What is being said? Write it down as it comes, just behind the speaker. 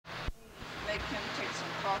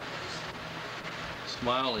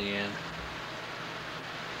Smiley in.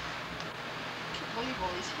 Can't believe all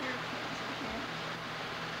these hair pins in here.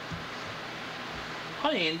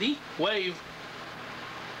 Hi, Andy. Wave.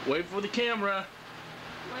 Wave for the camera.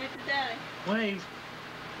 Wave to Daddy. Wave.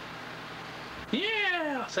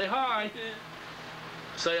 Yeah. Say hi. Yeah.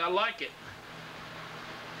 Say I like it.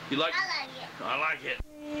 You like? I like it. I like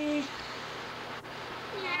it.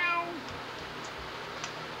 Meow.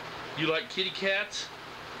 You like kitty cats?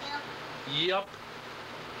 Yep. Yep.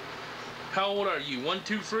 How old are you? 1,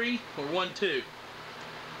 2, 3 or 1, 2?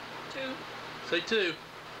 2. Say 2.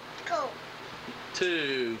 Go.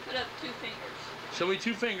 2. Put up 2 fingers. Show me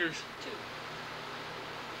 2 fingers.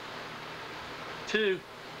 2. 2.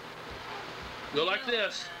 Go like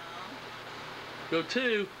this. Go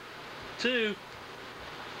 2. 2.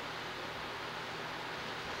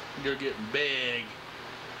 You're getting big.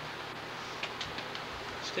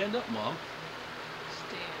 Stand up, Mom.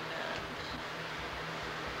 Stand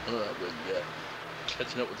Oh, good gut.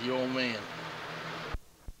 Catching up with your old man.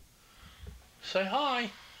 Say hi.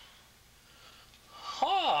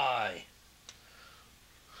 Hi.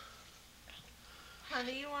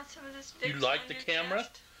 Honey, you want some of this Vicks You like on the your camera?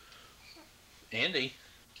 chest? Andy.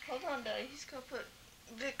 Hold on, Daddy. He's gonna put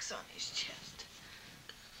Vicks on his chest.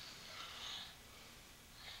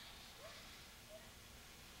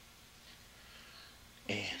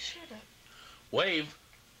 And Shut up. wave.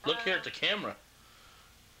 Look here at the camera.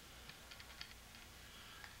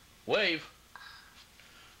 Wave.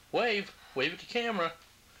 Wave. Wave at the camera.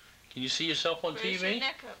 Can you see yourself on Raise TV? your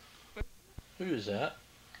neck up. Who is that?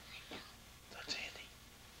 That's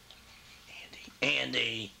Andy.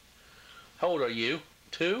 Andy. How old are you?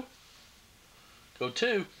 2? Go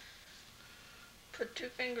 2. Put 2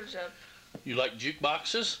 fingers up. You like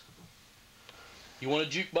jukeboxes? You want a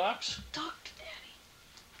jukebox? Talk to Daddy.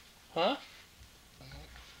 Huh?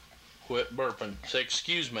 Quit burping. Say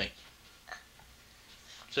excuse me.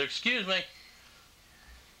 Say excuse me.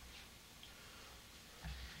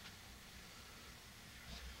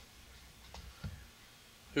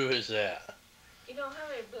 Who is that? You don't have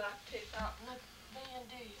any black tape out in the van,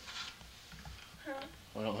 do you?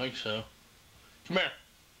 Huh? I don't think so. Come here.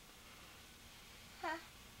 Huh?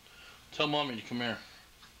 Tell Mommy to come here.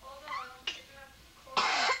 Hold on, I'm picking up some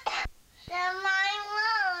corn. That's my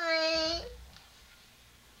mommy.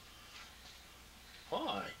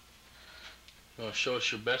 Hi. You want to show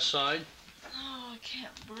us your best side? Oh, I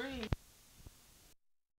can't breathe.